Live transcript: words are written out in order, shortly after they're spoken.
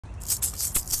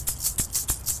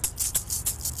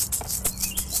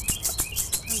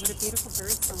what a beautiful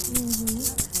bird song.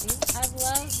 I've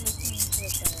loved listening to the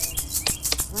birds.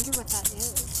 I wonder what that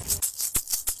is.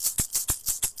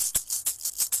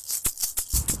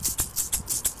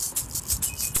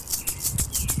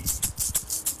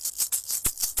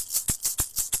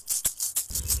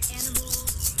 Animal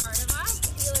part of us.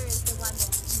 Healer is the one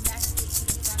that's connected to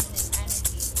the feminine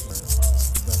energy.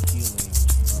 The healing,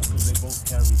 because they both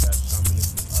carry that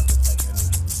shamanistic archetype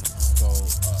energy. So,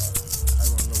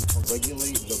 Chiron will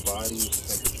regulate the body's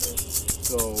temperature.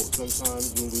 So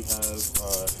sometimes when we have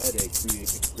headache, we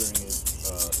experience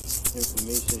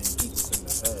inflammation and heat within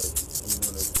the head. And we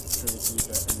want to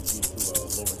transmute that energy to a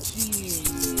lower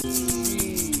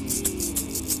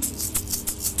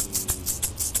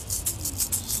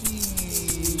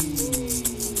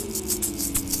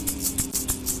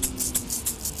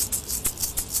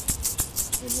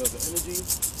Inhale the energy.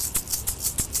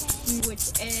 Which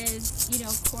is,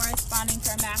 corresponding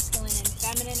to our masculine and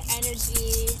feminine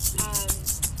energy.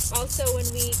 Also, when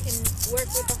we can work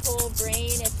with the whole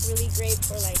brain, it's really great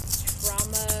for like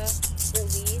trauma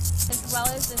release, as well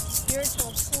as the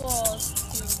spiritual tools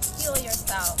to heal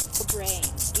yourself. Brain,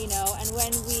 and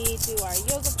when we do our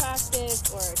yoga practice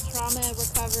or trauma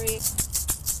recovery,